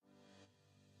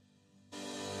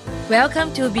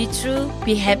Welcome to Be True,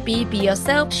 Be Happy, Be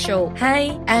Yourself show.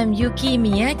 Hi, I'm Yuki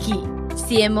Miyaki,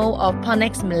 CMO of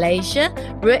Ponex Malaysia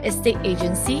Real Estate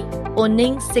Agency,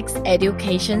 owning 6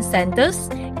 education centers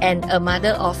and a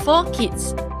mother of 4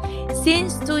 kids.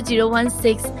 Since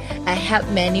 2016, I help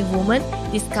many women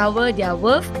discover their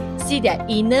worth, see their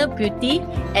inner beauty,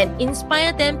 and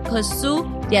inspire them pursue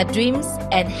their dreams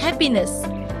and happiness.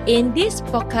 In this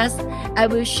podcast, I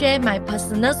will share my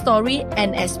personal story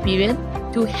and experience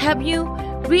to help you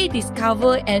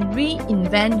rediscover and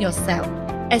reinvent yourself.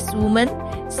 As women,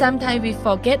 sometimes we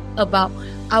forget about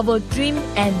our dream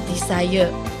and desire.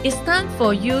 It's time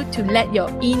for you to let your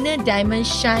inner diamond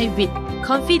shine with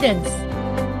confidence.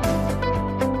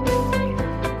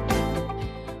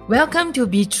 Welcome to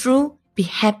Be True, Be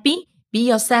Happy,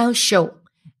 Be Yourself show.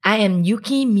 I am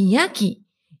Yuki Miyaki.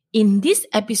 In this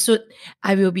episode,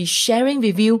 I will be sharing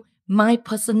with you my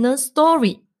personal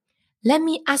story. Let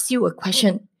me ask you a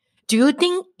question. Do you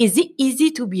think is it easy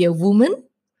to be a woman?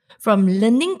 From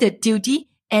learning the duty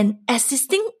and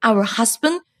assisting our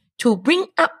husband to bring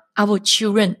up our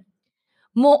children.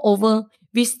 Moreover,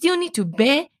 we still need to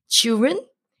bear children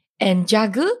and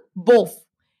juggle both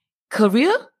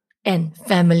career and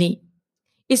family.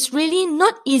 It's really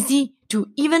not easy to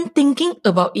even thinking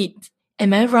about it.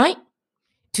 Am I right?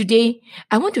 Today,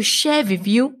 I want to share with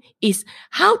you is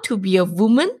how to be a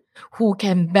woman who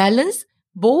can balance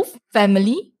both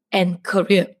family and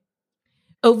career.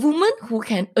 A woman who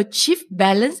can achieve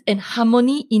balance and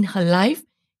harmony in her life,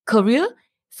 career,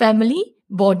 family,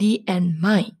 body, and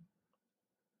mind.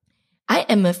 I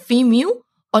am a female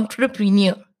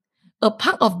entrepreneur, a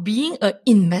part of being an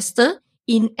investor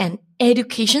in an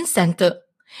education center.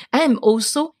 I am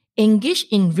also engaged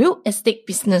in real estate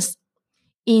business.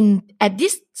 At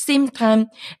this same time,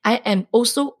 I am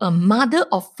also a mother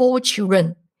of 4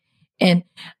 children. And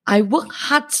I work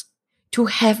hard to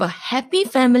have a happy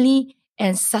family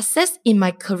and success in my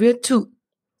career too.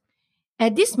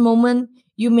 At this moment,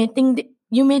 you may think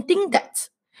that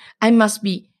I must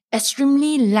be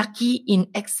extremely lucky in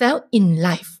excel in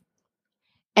life.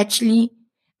 Actually,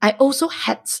 I also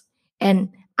had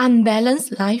an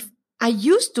unbalanced life. I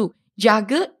used to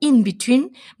juggle in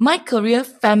between my career,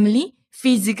 family,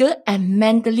 physical and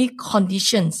mentally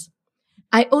conditions.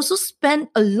 I also spent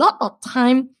a lot of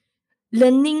time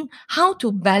learning how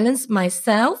to balance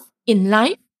myself in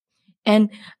life, and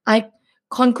I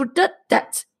concluded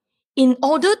that in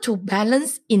order to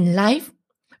balance in life,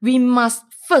 we must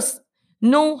first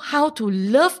know how to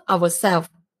love ourselves.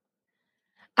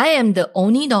 I am the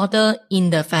only daughter in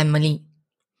the family.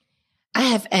 I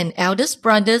have an eldest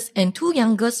brother and 2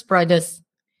 youngest brothers.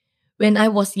 When I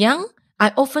was young,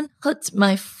 I often heard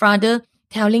my father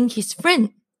telling his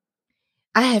friend,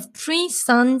 I have 3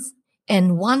 sons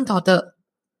and 1 daughter.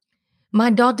 My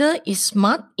daughter is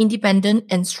smart, independent,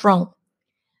 and strong.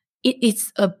 It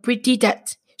is a pity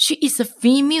that she is a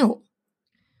female.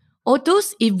 Although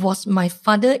it was my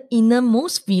father's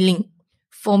innermost feeling,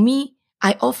 for me,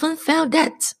 I often felt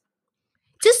that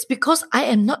just because I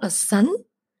am not a son,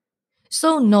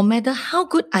 so no matter how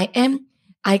good I am,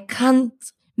 I can't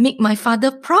make my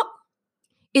father proud.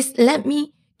 It's led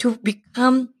me to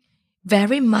become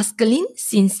very masculine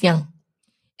since young.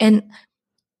 And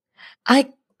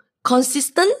I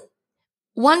consistent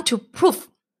want to prove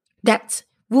that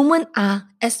women are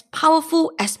as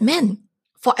powerful as men.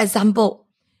 For example,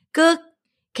 girl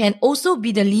can also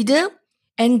be the leader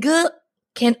and girl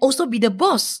can also be the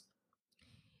boss.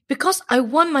 Because I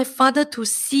want my father to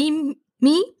see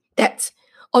me that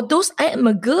although I am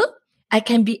a girl, I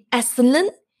can be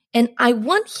excellent and I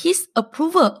want his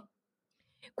approval.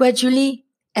 Gradually,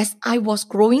 as I was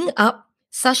growing up,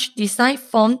 such desire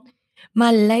formed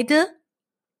my later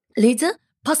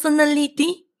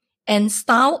personality and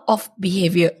style of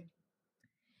behavior.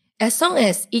 As long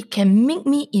as it can make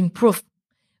me improve,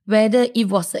 whether it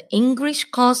was an English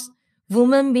course,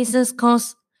 women business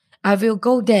course, I will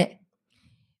go there.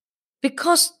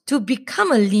 Because to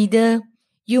become a leader,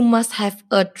 you must have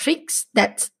a tricks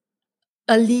that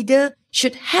a leader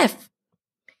should have.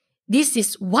 This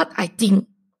is what I think.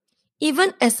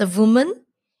 Even as a woman,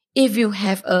 if you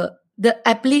have the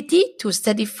ability to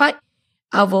satisfy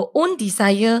our own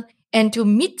desire and to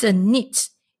meet the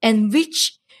needs and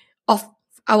wish of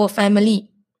our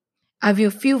family, I will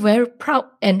feel very proud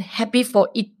and happy for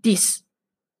this.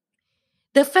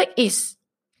 The fact is,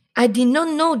 I did not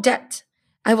know that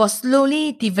I was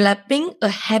slowly developing a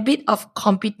habit of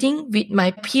competing with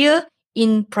my peer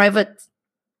in private.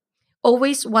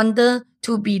 Always wanted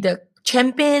to be the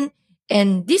champion,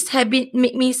 and this habit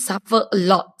made me suffer a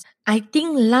lot. I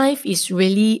think life is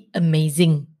really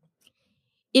amazing.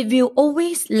 It will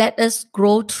always let us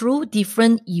grow through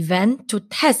different events to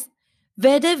test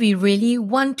whether we really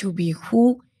want to be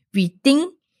who we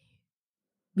think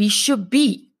we should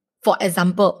be. For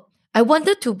example, I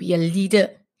wanted to be a leader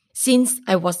since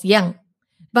I was young.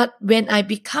 But when I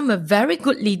become a very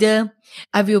good leader,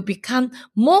 I will become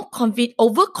more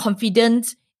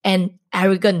overconfident and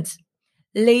arrogant.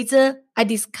 Later, I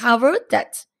discovered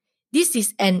that this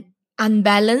is an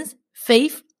unbalanced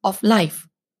phase of life.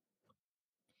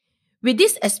 With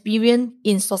this experience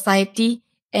in society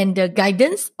and the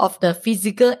guidance of the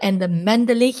physical and the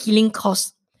mentally healing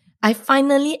course, I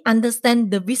finally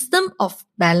understand the wisdom of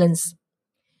balance.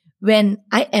 When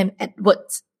I am at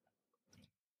work,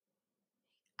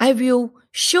 I will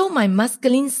show my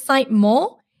masculine side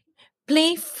more,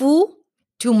 play full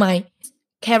to my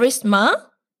charisma.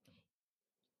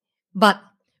 But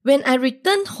when I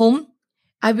return home,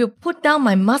 I will put down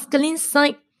my masculine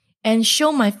side and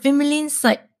show my feminine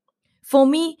side. For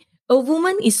me, a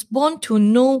woman is born to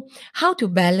know how to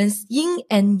balance yin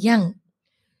and yang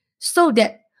so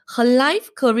that her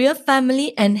life, career,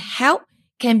 family, and health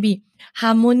can be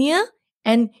harmonious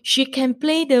and she can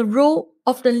play the role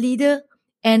of the leader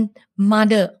and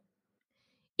mother.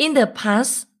 In the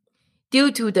past,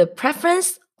 due to the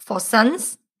preference for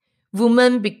sons,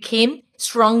 women became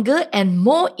stronger and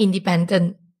more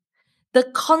independent. The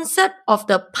concept of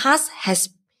the past has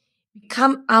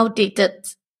become outdated,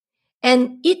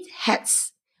 and it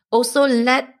has also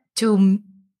led to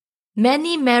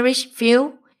many marriage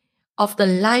fail of the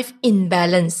life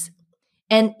imbalance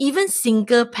and even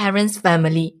single parents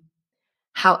family.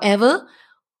 However,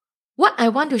 what I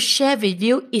want to share with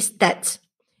you is that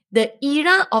the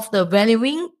era of the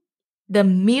valuing the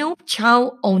male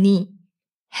child only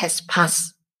has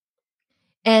passed.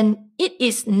 And it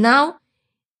is now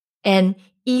an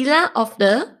era of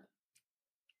the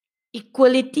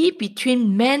equality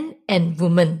between men and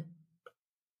women.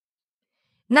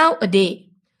 Nowadays,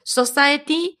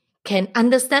 society can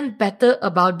understand better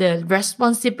about the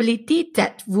responsibility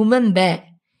that women bear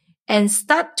and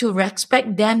start to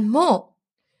respect them more.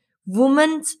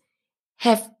 Women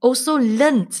have also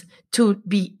learned to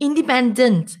be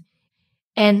independent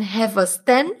and have a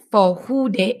stand for who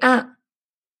they are.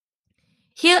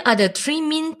 Here are the 3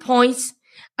 main points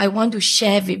I want to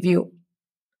share with you.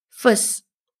 First,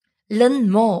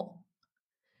 learn more.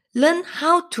 Learn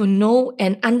how to know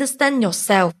and understand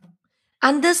yourself.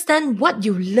 Understand what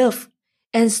you love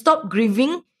and stop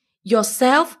grieving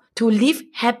yourself to live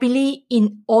happily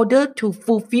in order to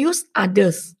fulfill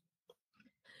others.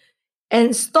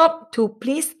 And stop to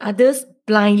please others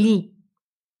blindly.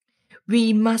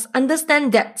 We must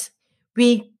understand that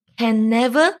we can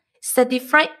never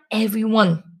satisfy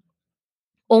everyone.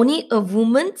 Only a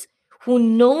woman who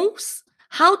knows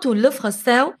how to love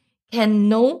herself can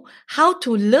know how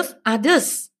to love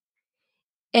others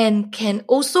and can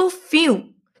also feel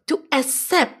to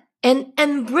accept and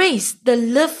embrace the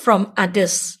love from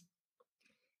others.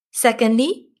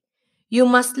 Secondly, you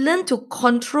must learn to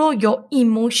control your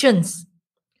emotions.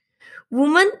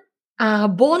 Women are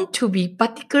born to be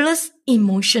particularly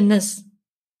emotional.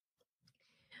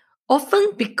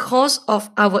 Often because of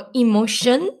our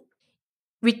emotion,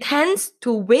 we tend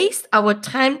to waste our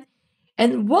time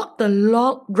and walk the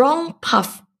wrong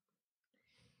path.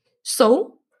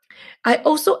 So, I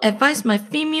also advise my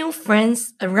female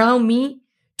friends around me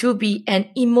to be an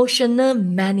emotional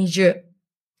manager.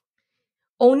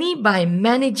 Only by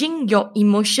managing your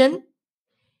emotion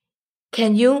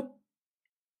can you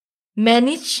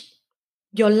manage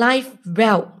your life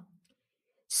well,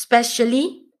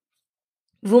 especially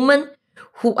women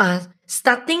who are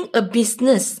starting a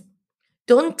business.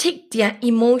 Don't take their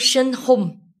emotion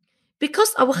home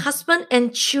because our husband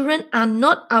and children are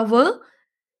not our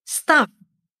staff.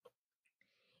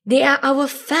 They are our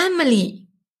family.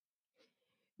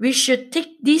 We should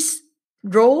take this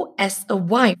role as a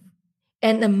wife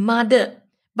and a mother,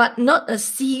 but not a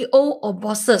CEO or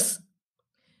bosses.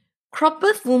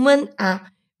 Corporate women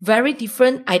are very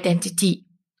different identity.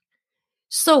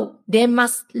 So they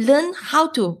must learn how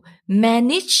to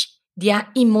manage their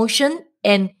emotion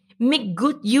and make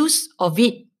good use of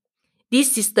it.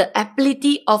 This is the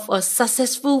ability of a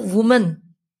successful woman.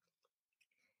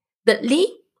 Thirdly,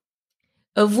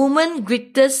 a woman's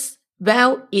greatest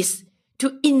wealth is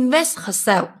to invest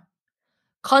herself.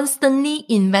 Constantly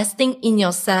investing in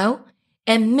yourself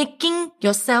and making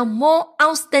yourself more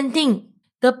outstanding.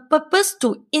 The purpose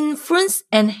to influence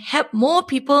and help more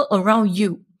people around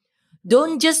you.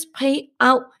 Don't just pay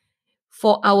out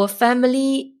for our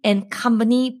family and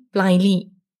company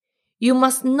blindly. You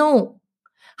must know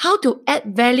how to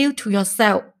add value to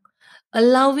yourself,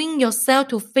 allowing yourself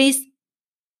to face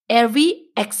every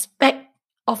aspect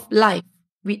of life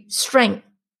with strength.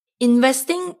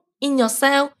 Investing in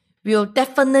yourself will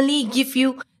definitely give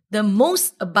you the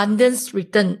most abundant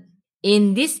return.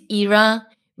 In this era,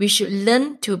 we should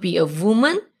learn to be a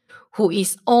woman who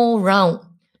is all round,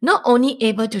 not only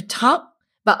able to talk,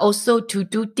 but also to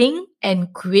do things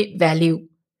and create value.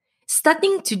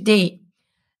 Starting today,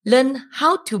 learn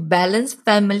how to balance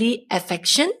family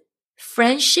affection,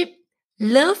 friendship,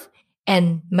 love,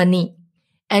 and money.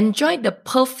 Enjoy the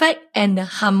perfect and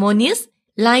harmonious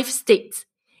life state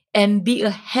and be a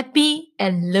happy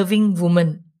and loving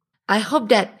woman. I hope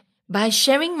that by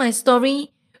sharing my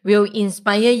story will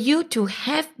inspire you to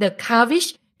have the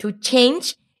courage to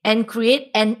change and create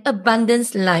an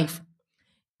abundant life.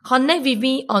 Connect with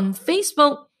me on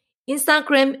Facebook,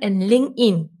 Instagram, and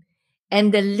LinkedIn,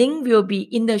 and the link will be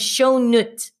in the show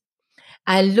notes.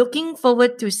 I'm looking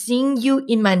forward to seeing you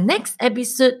in my next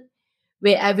episode,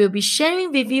 where I will be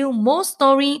sharing with you more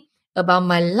story about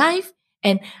my life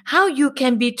and how you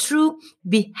can be true,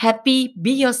 be happy,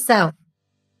 be yourself.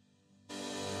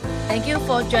 Thank you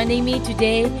for joining me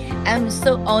today. I'm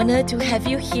so honored to have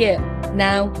you here.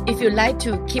 Now, if you'd like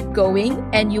to keep going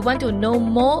and you want to know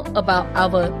more about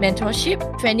our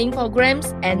mentorship, training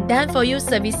programs, and done for you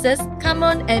services, come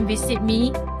on and visit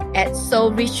me at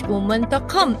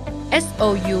soulrichwoman.com.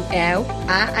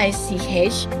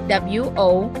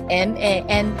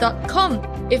 soulrichwoman.com.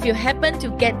 If you happen to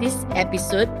get this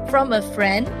episode from a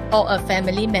friend or a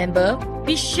family member,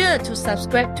 be sure to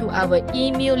subscribe to our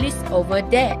email list over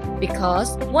there,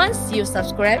 because once you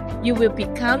subscribe, you will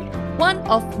become one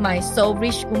of my Soul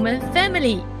Rich Woman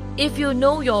family. If you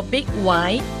know your big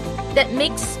why that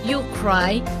makes you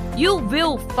cry, you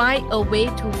will find a way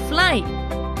to fly.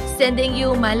 Sending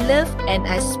you my love, and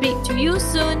I speak to you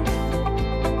soon.